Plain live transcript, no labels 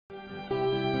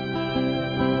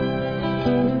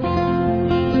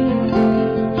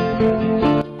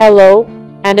Hello,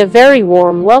 and a very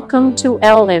warm welcome to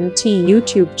LMT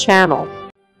YouTube channel.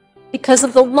 Because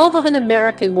of the love of an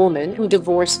American woman who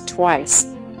divorced twice,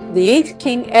 the 8th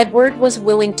King Edward was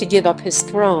willing to give up his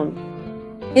throne.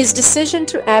 His decision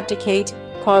to abdicate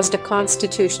caused a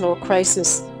constitutional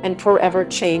crisis and forever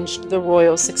changed the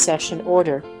royal succession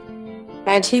order.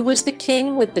 And he was the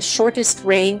king with the shortest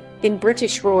reign in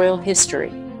British royal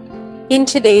history. In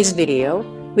today's video,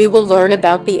 we will learn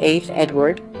about the 8th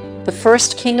Edward, the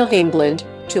first King of England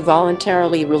to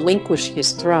voluntarily relinquish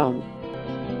his throne.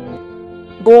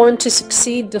 Born to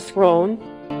succeed the throne,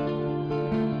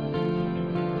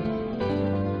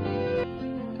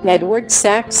 Edward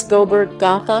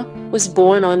Saxe-Coburg-Gotha was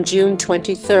born on June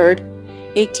 23,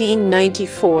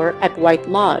 1894 at White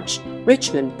Lodge,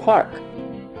 Richmond Park.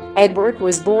 Edward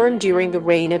was born during the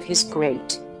reign of his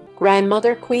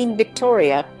great-grandmother Queen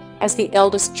Victoria as the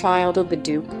eldest child of the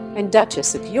Duke and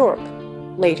Duchess of York,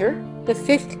 later the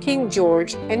 5th King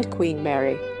George and Queen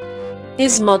Mary.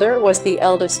 His mother was the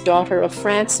eldest daughter of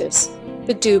Francis,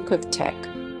 the Duke of Teck.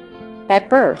 At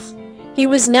birth, he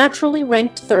was naturally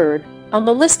ranked third on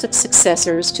the list of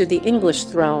successors to the English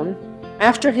throne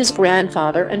after his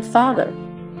grandfather and father.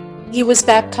 He was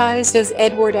baptized as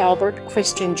Edward Albert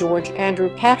Christian George Andrew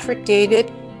Patrick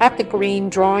David at the Green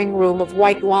Drawing Room of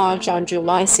White Lodge on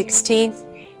July 16,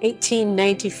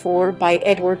 1894 by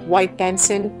Edward White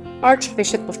Benson,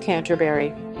 Archbishop of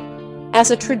Canterbury. As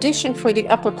a tradition for the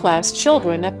upper-class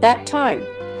children at that time,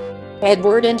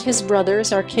 Edward and his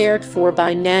brothers are cared for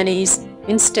by nannies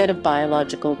instead of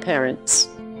biological parents.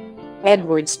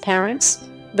 Edward's parents,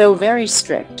 though very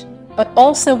strict, but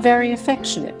also very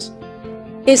affectionate.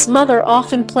 His mother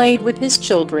often played with his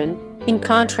children, in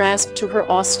contrast to her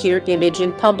austere image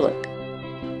in public.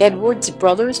 Edward's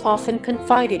brothers often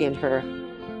confided in her.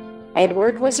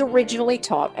 Edward was originally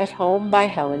taught at home by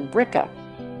Helen Bricca.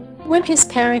 When his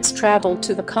parents traveled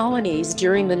to the colonies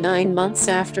during the 9 months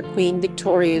after Queen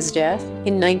Victoria's death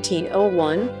in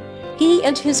 1901, he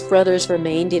and his brothers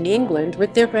remained in England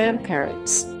with their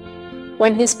grandparents.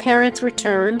 When his parents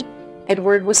returned,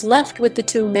 Edward was left with the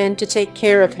two men to take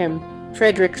care of him,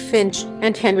 Frederick Finch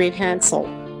and Henry Hansel.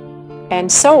 And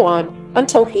so on,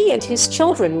 until he and his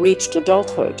children reached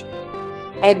adulthood.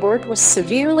 Edward was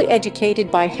severely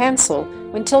educated by Hansel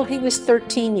until he was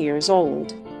 13 years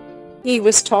old. He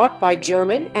was taught by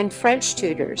German and French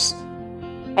tutors.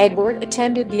 Edward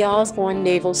attended the Osborne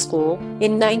Naval School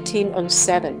in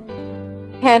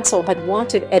 1907. Hansel had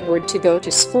wanted Edward to go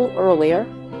to school earlier,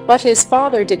 but his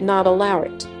father did not allow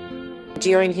it.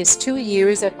 During his 2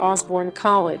 years at Osborne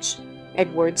College,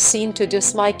 Edward seemed to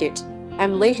dislike it,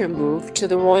 and later moved to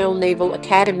the Royal Naval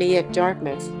Academy at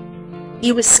Dartmouth.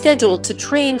 He was scheduled to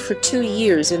train for 2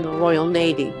 years in the Royal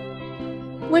Navy.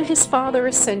 When his father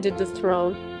ascended the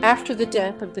throne after the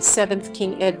death of the 7th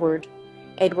King Edward,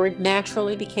 Edward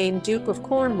naturally became Duke of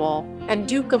Cornwall and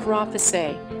Duke of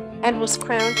Rothesay, and was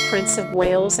crowned Prince of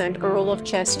Wales and Earl of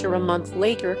Chester a month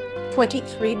later,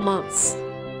 23 months.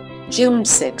 June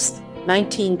 6,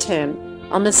 1910,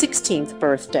 on the 16th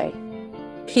birthday.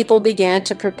 People began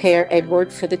to prepare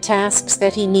Edward for the tasks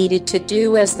that he needed to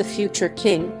do as the future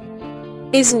king.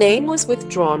 His name was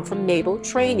withdrawn from naval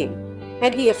training,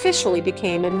 and he officially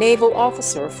became a naval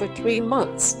officer for 3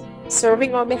 months,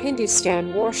 serving on the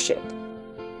Hindustan warship.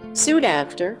 Soon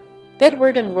after,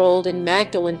 Edward enrolled in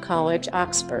Magdalen College,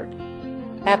 Oxford.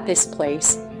 At this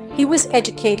place, he was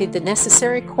educated the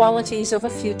necessary qualities of a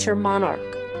future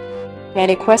monarch. An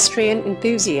equestrian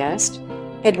enthusiast,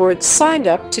 Edward signed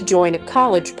up to join a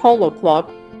college polo club.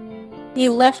 He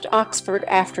left Oxford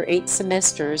after 8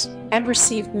 semesters and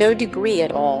received no degree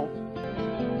at all.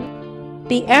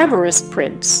 The amorous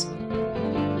prince.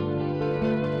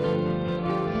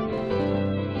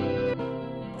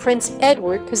 Prince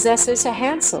Edward possesses a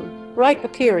handsome, bright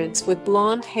appearance with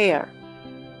blonde hair.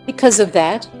 Because of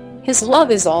that, his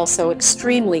love is also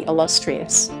extremely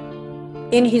illustrious.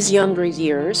 In his younger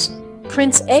years,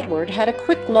 Prince Edward had a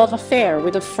quick love affair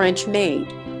with a French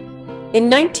maid. In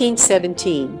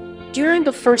 1917, during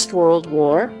the First World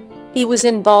War, he was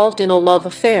involved in a love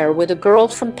affair with a girl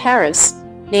from Paris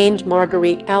named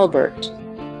Marguerite Albert.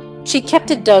 She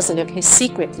kept a dozen of his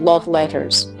secret love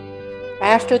letters.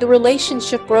 After the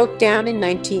relationship broke down in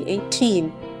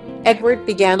 1918, Edward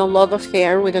began a love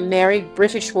affair with a married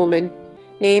British woman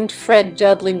named Fred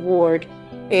Dudley Ward,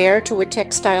 heir to a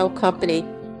textile company.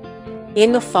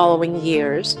 In the following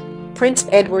years, Prince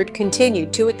Edward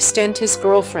continued to extend his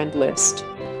girlfriend list.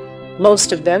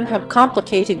 Most of them have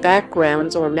complicated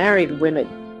backgrounds or married women.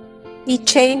 He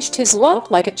changed his love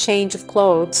like a change of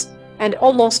clothes, and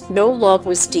almost no love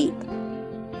was deep.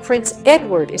 Prince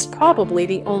Edward is probably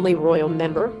the only royal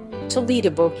member to lead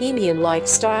a bohemian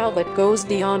lifestyle that goes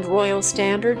beyond royal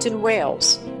standards in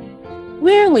Wales.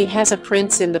 Rarely has a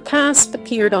prince in the past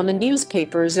appeared on the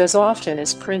newspapers as often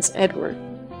as Prince Edward.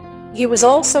 He was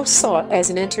also sought as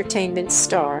an entertainment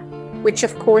star, which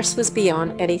of course was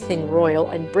beyond anything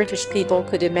royal and British people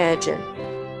could imagine.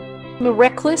 The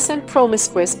reckless and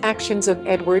promiscuous actions of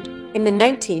Edward in the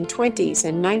 1920s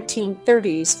and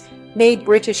 1930s made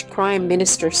British Prime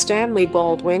Minister Stanley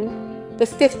Baldwin, the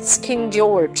fifth's King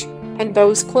George, and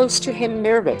those close to him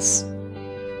nervous.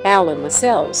 Alan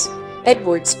Lascelles,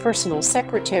 Edward's personal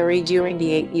secretary during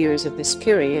the 8 years of this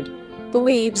period,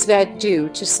 believes that due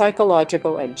to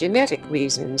psychological and genetic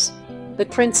reasons, the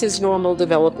prince's normal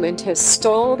development has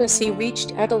stalled as he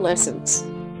reached adolescence.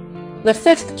 The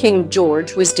fifth King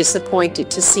George was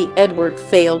disappointed to see Edward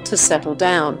fail to settle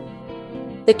down.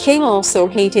 The king also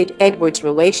hated Edward's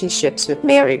relationships with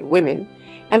married women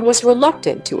and was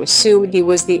reluctant to assume he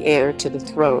was the heir to the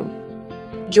throne.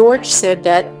 George said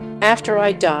that, "After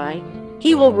I die,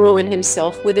 he will ruin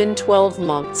himself within 12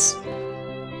 months."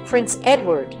 Prince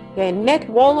Edward then met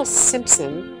Wallis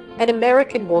Simpson, an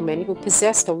American woman who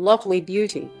possessed a lovely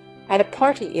beauty, at a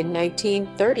party in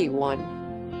 1931.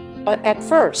 But at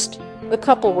first, the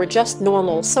couple were just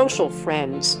normal social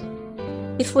friends.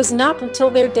 It was not until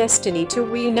their destiny to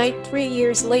reunite 3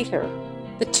 years later,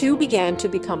 the two began to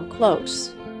become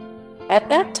close. At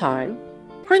that time,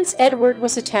 Prince Edward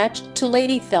was attached to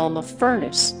Lady Thelma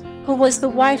Furness, who was the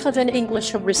wife of an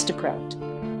English aristocrat,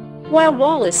 while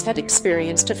Wallis had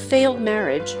experienced a failed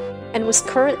marriage and was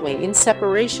currently in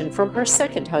separation from her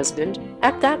second husband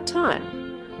at that time.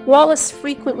 Wallis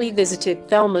frequently visited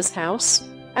Thelma's house,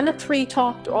 and the three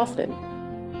talked often.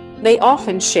 They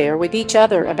often share with each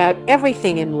other about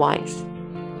everything in life.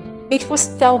 It was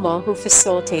Thelma who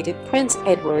facilitated Prince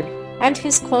Edward and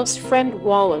his close friend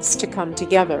Wallis to come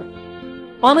together.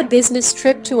 On a business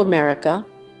trip to America,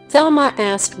 Thelma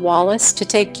asked Wallis to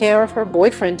take care of her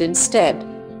boyfriend instead.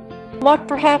 What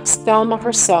perhaps Thelma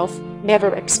herself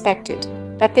never expected,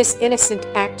 that this innocent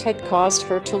act had caused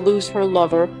her to lose her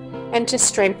lover and to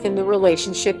strengthen the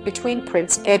relationship between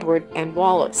Prince Edward and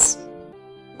Wallis.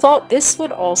 Thought this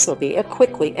would also be a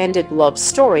quickly ended love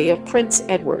story of Prince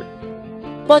Edward.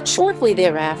 But shortly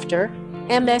thereafter,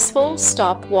 MS full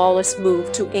stop Wallis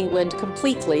moved to England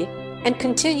completely and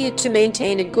continued to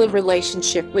maintain a good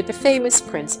relationship with the famous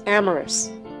Prince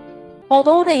Amorous.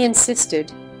 Although they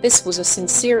insisted this was a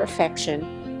sincere affection,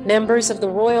 members of the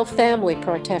royal family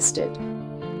protested,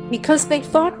 because they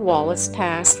thought Wallis'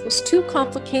 past was too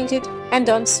complicated and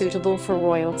unsuitable for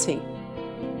royalty.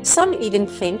 Some even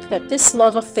think that this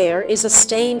love affair is a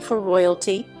stain for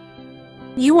royalty.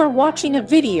 You are watching a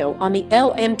video on the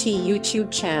LMT YouTube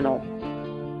channel.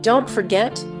 Don't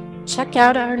forget, check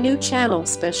out our new channel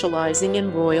specializing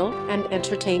in royal and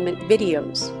entertainment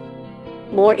videos.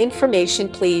 More information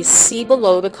please see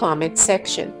below the comment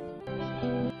section.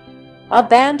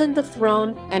 Abandon the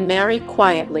throne and marry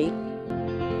quietly.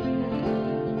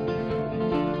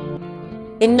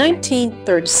 In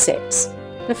 1936,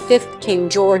 the fifth King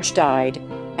George died,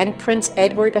 and Prince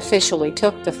Edward officially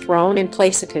took the throne in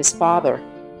place of his father.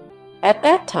 At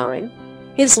that time,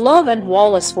 his love and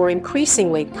Wallis were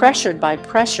increasingly pressured by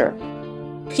pressure.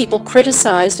 People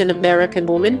criticized an American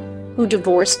woman who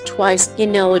divorced twice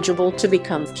ineligible to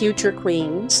become future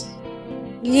queens.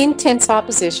 The intense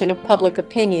opposition of public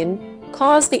opinion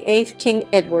caused the eighth King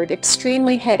Edward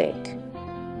extremely headache.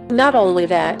 Not only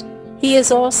that, he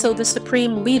is also the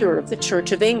supreme leader of the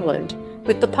Church of England,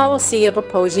 with the policy of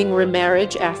opposing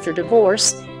remarriage after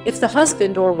divorce if the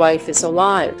husband or wife is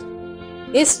alive.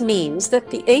 This means that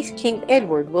the eighth King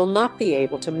Edward will not be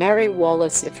able to marry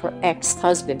Wallis if her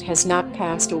ex-husband has not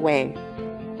passed away.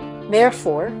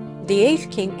 Therefore, the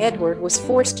eighth King Edward was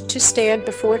forced to stand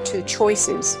before two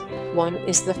choices. One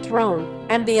is the throne,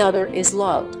 and the other is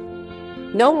love.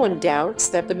 No one doubts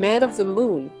that the man of the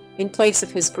moon, in place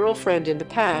of his girlfriend in the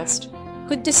past,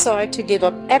 could decide to give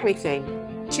up everything,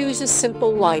 choose a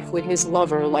simple life with his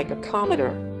lover like a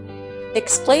commoner.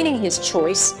 Explaining his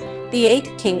choice, the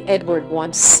eighth King Edward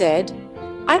once said,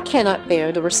 "I cannot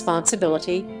bear the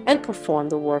responsibility and perform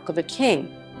the work of a king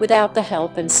without the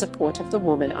help and support of the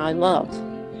woman I love."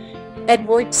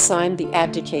 Edward signed the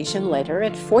abdication letter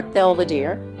at Fort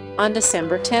Belvedere on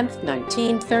December 10,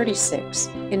 1936,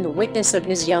 in the witness of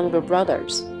his younger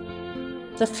brothers.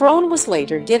 The throne was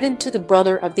later given to the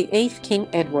brother of the eighth King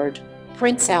Edward,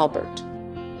 Prince Albert.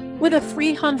 With a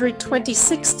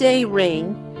 326-day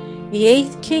reign, the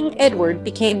eighth King Edward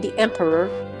became the emperor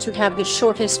to have the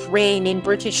shortest reign in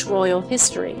British royal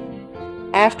history.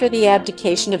 After the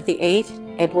abdication of the eighth,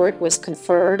 Edward was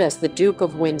conferred as the Duke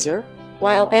of Windsor,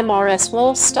 while Mrs.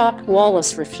 Wollstonecraft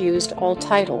Wallis refused all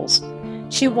titles.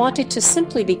 She wanted to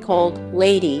simply be called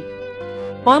Lady.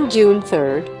 On June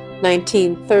 3,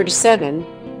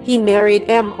 1937, he married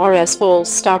Mrs.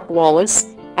 Wollstonecraft Wallis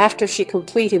after she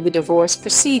completed the divorce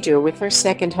procedure with her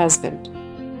second husband.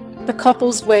 The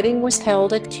couple's wedding was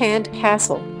held at Cand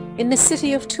Castle in the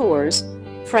city of Tours,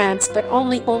 France, but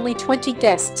only 20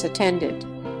 guests attended.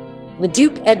 The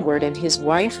Duke Edward and his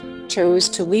wife chose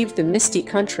to leave the misty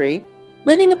country,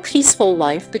 living a peaceful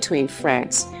life between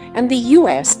France and the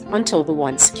U.S. until the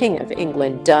once King of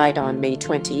England died on May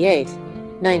 28,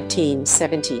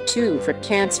 1972 for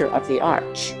cancer of the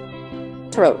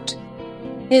throat.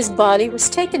 His body was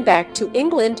taken back to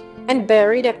England and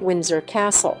buried at Windsor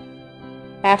Castle.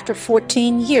 After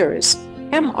 14 years,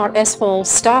 Mrs.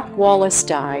 Wollstonecraft Wallis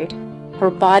died. Her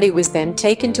body was then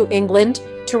taken to England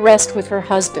to rest with her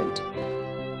husband.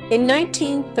 In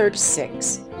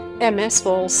 1936, Mrs.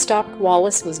 Wollstonecraft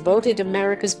Wallis was voted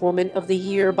America's Woman of the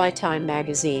Year by Time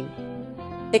magazine.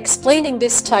 Explaining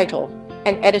this title,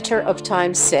 an editor of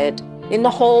Time said, "In the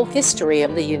whole history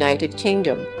of the United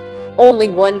Kingdom, only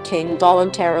one king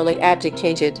voluntarily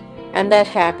abdicated, and that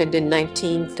happened in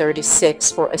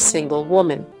 1936 for a single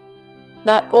woman."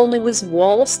 Not only was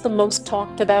Wallis the most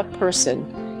talked about person,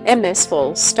 Mrs.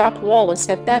 Wollstonecraft Wallis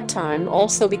at that time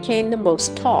also became the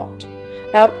most talked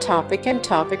about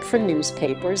topic for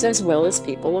newspapers as well as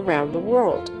people around the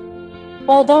world.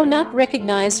 Although not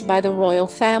recognized by the royal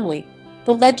family,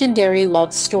 the legendary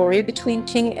love story between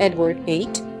King Edward VIII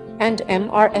and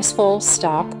Mrs.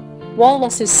 Wollstonecraft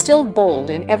Wallis is still bold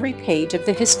in every page of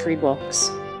the history books.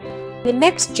 The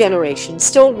next generation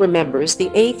still remembers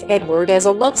the 8th Edward as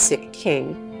a lovesick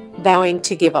king, vowing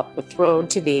to give up the throne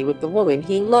to be with the woman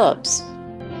he loves.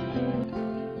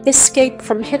 Escape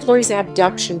from Hitler's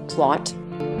abduction plot.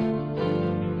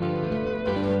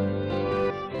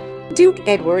 Duke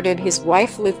Edward and his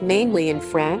wife live mainly in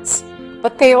France,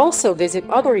 but they also visit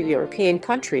other European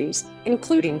countries,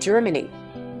 including Germany,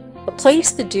 a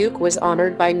place the Duke was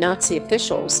honored by Nazi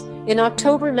officials in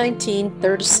October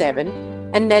 1937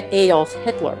 and met Adolf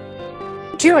Hitler.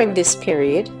 During this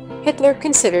period, Hitler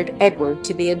considered Edward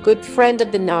to be a good friend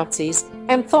of the Nazis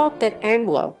and thought that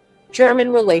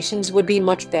Anglo-German relations would be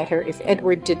much better if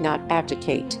Edward did not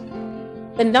abdicate.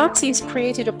 The Nazis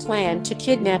created a plan to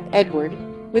kidnap Edward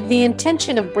with the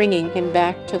intention of bringing him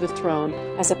back to the throne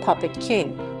as a puppet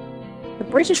king. The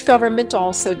British government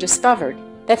also discovered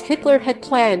that Hitler had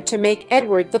planned to make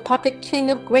Edward the puppet king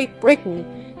of Great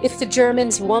Britain if the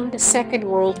Germans won the Second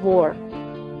World War.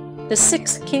 The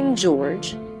sixth King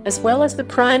George, as well as the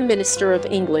Prime Minister of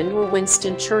England,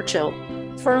 Winston Churchill,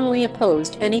 firmly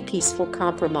opposed any peaceful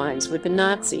compromise with the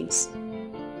Nazis.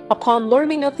 Upon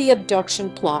learning of the abduction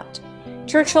plot,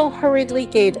 Churchill hurriedly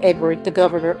gave Edward the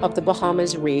governor of the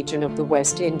Bahamas region of the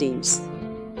West Indies.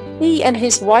 He and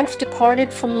his wife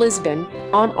departed from Lisbon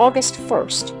on August 1,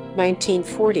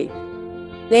 1940.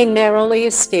 They narrowly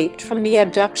escaped from the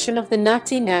abduction of the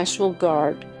Nazi National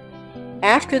Guard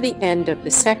after the end of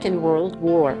the Second World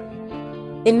War.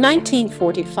 In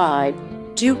 1945,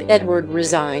 Duke Edward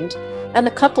resigned, and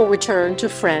the couple returned to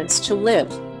France to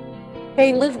live.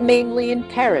 They live mainly in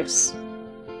Paris.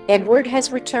 Edward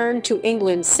has returned to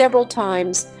England several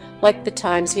times, like the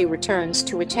times he returns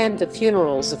to attend the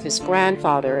funerals of his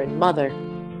grandfather and mother.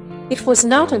 It was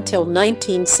not until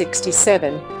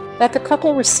 1967 that the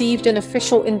couple received an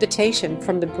official invitation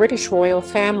from the British royal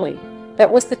family.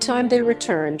 That was the time they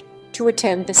returned to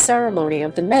attend the ceremony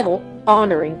of the medal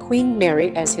honoring Queen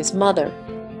Mary as his mother.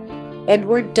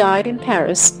 Edward died in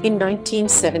Paris in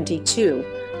 1972,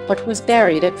 but was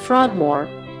buried at Frogmore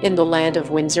in the land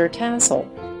of Windsor Castle.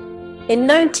 In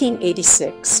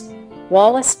 1986,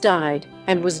 Wallis died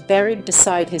and was buried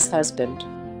beside his husband.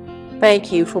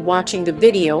 Thank you for watching the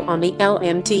video on the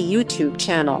LMT YouTube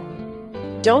channel.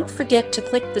 Don't forget to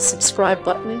click the subscribe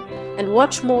button and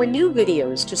watch more new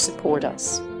videos to support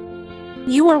us.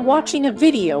 You are watching a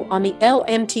video on the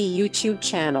LMT YouTube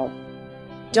channel.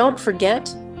 Don't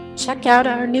forget, check out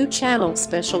our new channel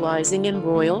specializing in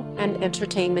royal and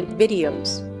entertainment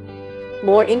videos.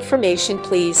 More information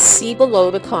please see below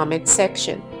the comment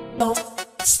section. Don't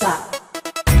stop.